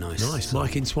 Very nice. Nice. song.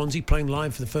 Mike in Swansea playing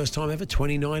live for the first time ever.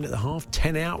 29 at the half,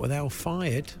 10 out with Al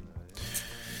fired.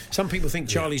 Some people think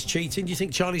Charlie's cheating. Do you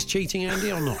think Charlie's cheating,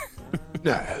 Andy, or not?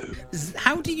 No.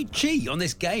 How do you cheat on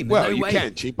this game? There's Well, no you way.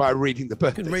 can cheat by reading the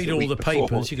birthdays. You can read the all week the before.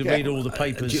 papers. You can Yeah. read all the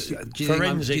papers Do you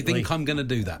forensically. think I'm going to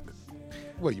do that?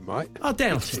 Well, you might. I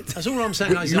doubt it. That's all I'm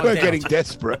saying. You I were doubt getting it.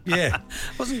 desperate. Yeah. I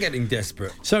wasn't getting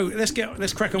desperate. So let's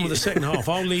crack on with the second half.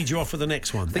 I'll lead you off with the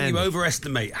next one. I think Andy. you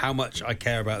overestimate how much I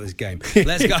care about this game.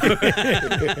 Let's go.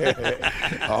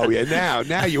 Oh, yeah.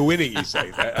 Now you're winning, you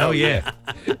say that. Oh, yeah.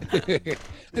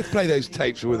 Let's play those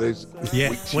tapes with those.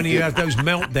 Yeah. weeks When you you did. have those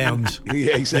meltdowns.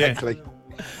 Yeah, exactly.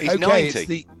 He's Okay, 90. it's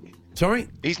the. Sorry?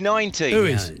 He's 90. Who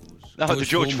is? No, the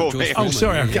George Foreman. Oh,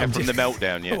 sorry. From the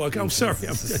Meltdown, yeah. Oh, I'm sorry.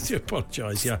 I do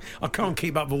apologise. Yeah, I can't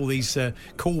keep up with all these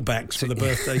callbacks for the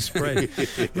birthday spread.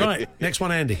 Right, next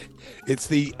one, Andy. It's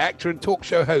the actor and talk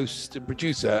show host and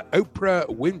producer, Oprah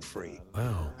Winfrey.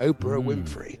 Wow. Oprah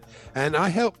Winfrey. And I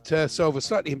helped her solve a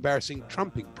slightly embarrassing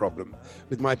trumping problem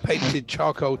with my patented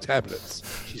charcoal tablets.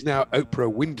 She's now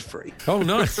Oprah Winfrey. Oh,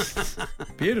 nice.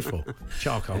 Beautiful.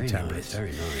 Charcoal tablets.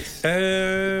 Very nice.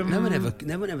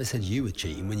 No one ever said you were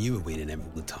cheating when you were winning them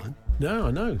all the time. No,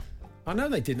 I know. I know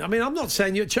they didn't. I mean, I'm not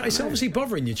saying you're it's obviously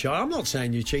bothering you, child. I'm not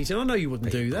saying you're cheating. I know you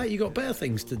wouldn't do that. You've got better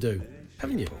things to do,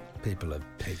 haven't you? People are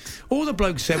pigs. All the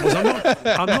bloke said was,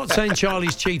 I'm not saying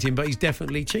Charlie's cheating, but he's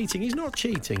definitely cheating. He's not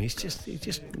cheating. He's just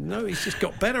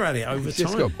got better at it over time. He's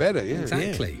just got better, yeah.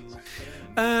 Exactly.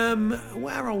 Yeah.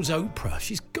 Where old's Oprah?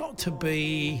 She's got to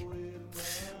be,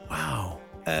 wow.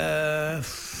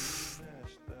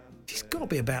 She's got to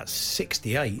be about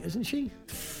 68, isn't she?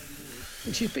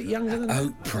 And she's a bit younger than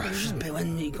Oprah. She's a bit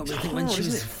when she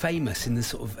was famous in the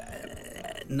sort of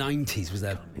 90s was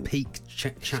her peak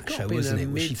chat show, wasn't it?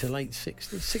 Mid to late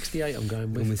 60s. 68 I'm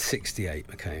going with. I'm with 68.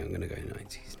 Okay, I'm going to go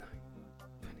 90s now.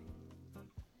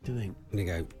 Do you think? I'm going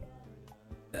to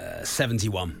go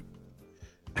 71.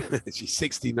 She's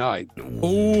 69.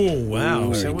 Oh,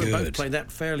 wow. So we good. both played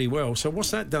that fairly well. So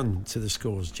what's that done to the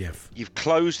scores, Jeff? You've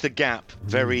closed the gap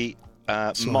very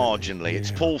marginally. Yeah.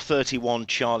 It's Paul 31,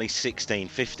 Charlie 16,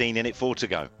 15 in it, 4 to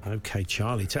go. Okay,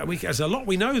 Charlie. There's a lot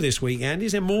we know this week, Andy.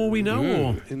 Is there more we know?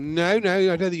 Or? No, I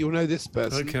don't think you'll know this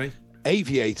person. Okay.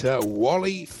 Aviator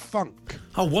Wally Funk.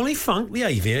 Oh, Wally Funk, the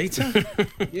aviator?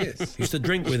 Yes. Used to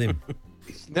drink with him.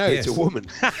 No, Yes. it's a woman.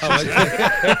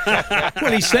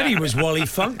 Well, he said he was Wally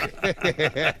Funk.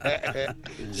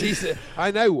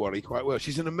 I know Wally quite well.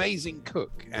 She's an amazing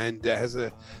cook and has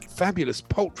a fabulous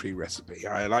poultry recipe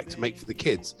I like to make for the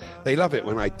kids. They love it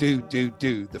when I do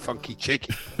the funky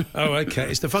chicken. Oh, okay.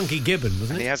 It's the Funky Gibbon,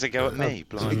 wasn't And it? he has a go at me.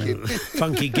 Blimey.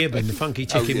 Funky Gibbon. The Funky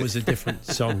Chicken yeah. was a different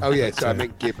song. Oh, yeah, so I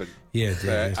meant Gibbon.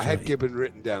 Yeah, I had Gibbon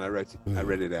written down. I read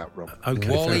it out wrong. Okay,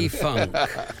 Wally fair enough.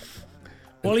 Funk.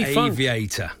 Wally Funk.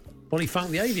 Aviator. Wally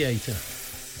Funk, the aviator.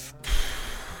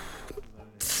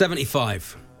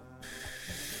 75.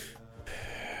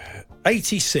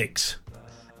 86.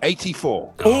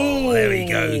 84. Oh, there we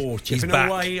go. He's Chipping back.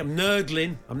 away. I'm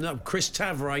nerdling. I'm Chris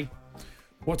Tavray.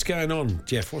 What's going on,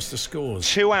 Jeff? What's the scores?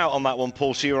 2 out on that one,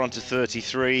 Paul, so you're on to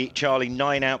 33. Charlie,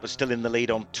 9 out, but still in the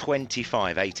lead on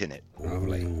 25, 8 in it.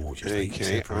 Lovely.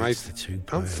 Okay, I've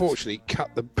unfortunately cut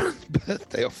the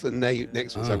birthday off the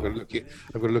next one, so I've got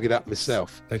to look it up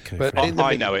myself. Okay, but I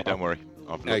know it, don't worry.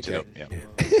 I've looked it up. Yeah.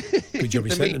 Good job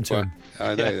you sent them to him.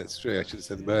 I know, that's true. I should have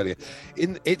sent them earlier.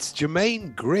 It's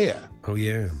Jermaine Greer. Oh,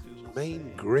 yeah.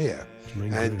 Jermaine Greer.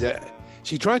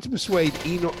 She tried to persuade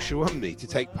Enoch Shawumni to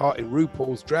take part in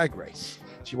RuPaul's Drag Race.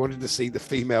 She wanted to see the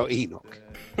female Enoch.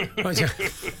 Nice,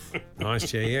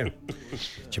 yeah.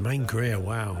 Jermaine Greer,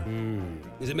 wow.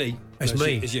 Is it me? It's No,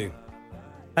 me. It's you.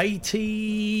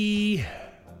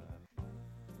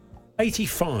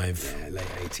 85. Yeah, late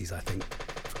 80s, I think.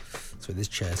 That's where this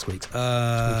chair squeaks.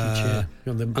 chair.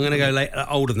 I'm going to go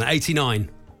older than that. 89.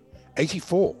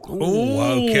 84.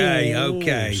 Oh,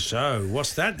 okay. So,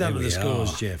 what's that done to the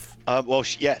scores, Jeff?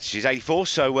 She's 84.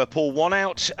 So Paul 1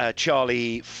 out,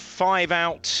 Charlie 5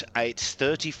 out. It's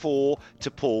 34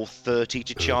 to Paul, 30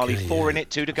 to Charlie. 4 in it,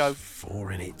 2 to go.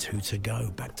 4 in it, 2 to go.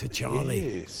 Back to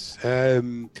Charlie. Yes.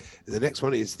 The next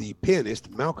one is the pianist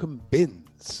Malcolm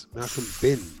Binns.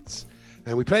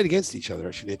 And we played against each other,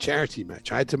 actually, in a charity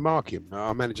match. I had to mark him.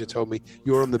 Our manager told me,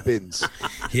 you're on the bins.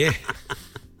 Yeah.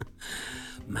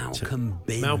 Malcolm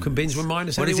Binns. Malcolm Binns, remind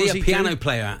us. What is he, a piano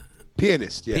player?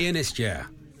 Pianist, yeah. Pianist, yeah.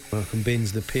 Malcolm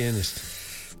Binns, the pianist.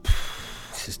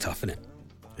 This is tough, isn't it?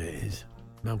 It is.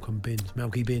 Malcolm Binns.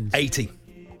 Malky Binns. 80.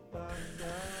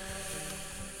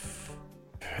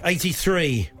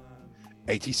 83.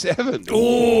 87.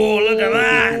 Oh, look at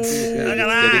that. Look at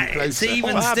that. Closer. It's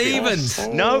even Stevens.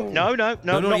 No, not yet,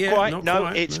 quite. not No,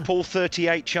 quite, it's no. Paul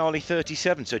 38, Charlie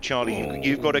 37. So, Charlie,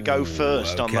 you've got to go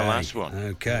first on the last one.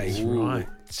 Okay. Right.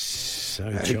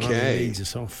 So, Charlie leads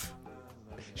us off.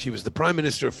 She was the Prime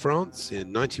Minister of France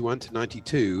in 91 to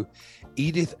 92,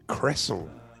 Edith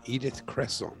Cresson.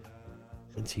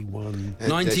 91. And,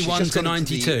 91 to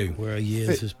 92. Where are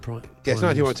years as prime? Yes,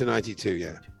 91 to 92,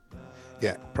 yeah.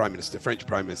 Yeah, Prime Minister, French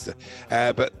Prime Minister.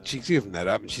 But she's given that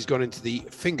up and she's gone into the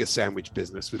finger sandwich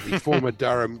business with the former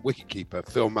Durham wicketkeeper,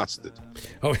 Phil Mustard.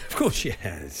 Oh, of course she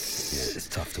has. Yeah, it's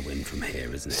tough to win from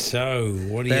here, isn't it? So,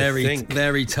 what do you think?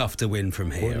 Very tough to win from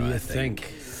here, What do you I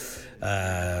think?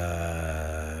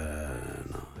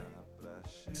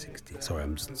 60. Sorry,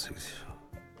 I'm just...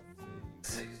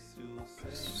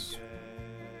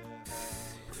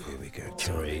 go,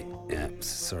 Sorry. Yeah,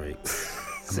 sorry.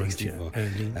 Come on, 64.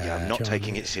 Andy. Yeah, I'm not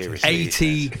taking it seriously.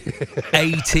 88.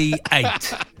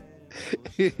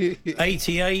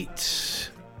 88.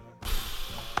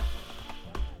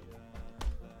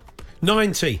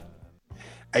 90.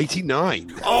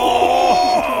 89.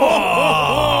 Oh!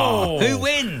 Who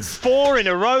wins? 4 in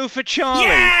a row for Charlie. 39-38.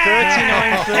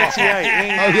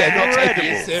 Oh, yeah, not taking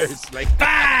it Incredible. seriously.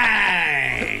 Bang!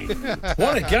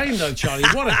 What a game, though, Charlie.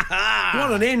 What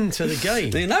an end to the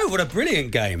game. You know, what a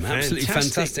brilliant game. Absolutely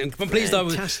fantastic. I'm pleased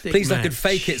I could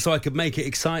fake it so I could make it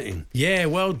exciting. Yeah,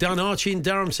 well done. Archie in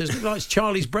Durham says, looks like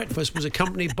Charlie's breakfast was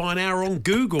accompanied by an hour on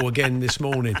Google again this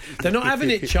morning. They're not having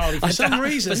it, Charlie, for some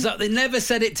reason. They never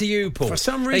said it to you, Paul. For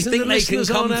some reason, they think the they can listeners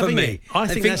come aren't for having me. it. I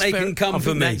think they can come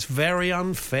for me. That's very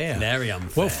unfair. Very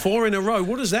unfair. Well, 4 in a row.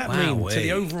 What does that mean to Wowee.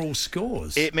 the overall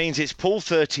scores? It means it's Paul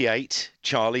 38,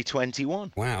 Charlie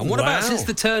 21. Wow. And what about since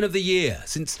the turn of the year?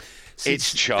 Since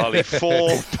It's Charlie 4,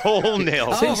 Paul 0.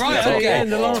 Oh, right, okay. In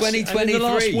the last 2023. in the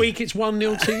last week, it's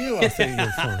 1-0 to you, I think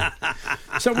you'll find.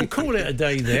 So we'll call it a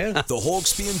day there. The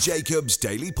Hawksby and Jacobs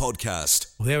Daily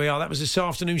Podcast. Well, there we are. That was this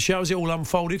afternoon's show as it all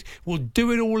unfolded. We'll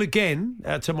do it all again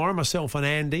tomorrow, myself and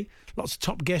Andy. Lots of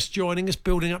top guests joining us,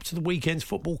 building up to the weekend's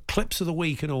football, clips of the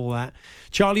week and all that.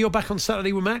 Charlie, you're back on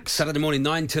Saturday with Max? Saturday morning,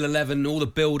 9 till 11, all the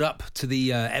build-up to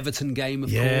the Everton game,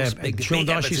 of course. Big Sean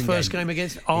Dyche's first game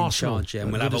against Arsenal. Charge, yeah.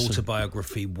 And we'll have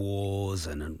autobiography wars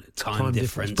and time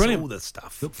difference, brilliant. all the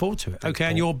stuff. Look forward to it. Okay,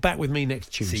 and you're back with me next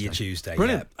Tuesday. See you Tuesday.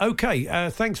 Brilliant. Yeah. Okay,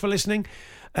 thanks for listening.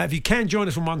 If you can join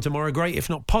us from 1 tomorrow, great. If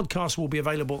not, podcasts will be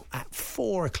available at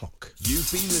 4 o'clock.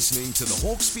 You've been listening to the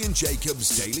Hawksby and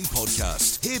Jacobs Daily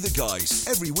Podcast. Hear the guys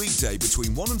every weekday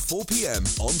between 1 and 4 p.m.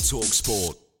 on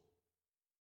TalkSport.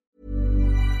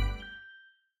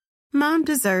 Mom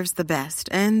deserves the best,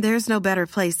 and there's no better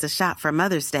place to shop for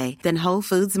Mother's Day than Whole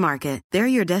Foods Market. They're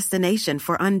your destination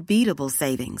for unbeatable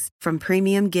savings, from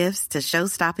premium gifts to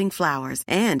show-stopping flowers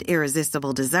and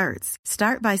irresistible desserts.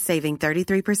 Start by saving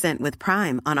 33% with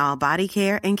Prime on all body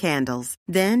care and candles.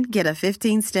 Then get a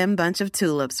 15-stem bunch of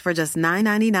tulips for just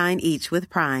 $9.99 each with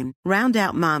Prime. Round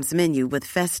out Mom's menu with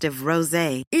festive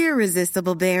rosé,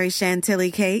 irresistible berry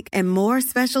chantilly cake, and more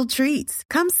special treats.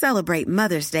 Come celebrate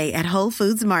Mother's Day at Whole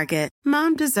Foods Market.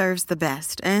 Mom deserves the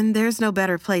best, and there's no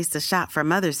better place to shop for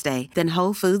Mother's Day than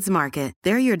Whole Foods Market.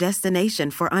 They're your destination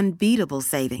for unbeatable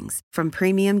savings, from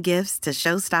premium gifts to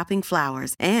show-stopping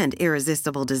flowers and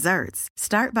irresistible desserts.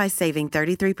 Start by saving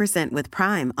 33% with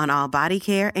Prime on all body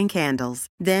care and candles.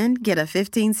 Then get a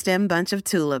 15-stem bunch of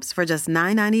tulips for just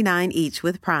 $9.99 each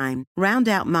with Prime. Round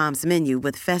out Mom's menu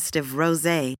with festive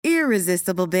rosé,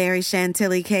 irresistible berry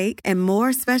chantilly cake, and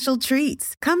more special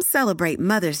treats. Come celebrate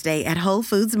Mother's Day at Whole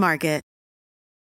Foods Market.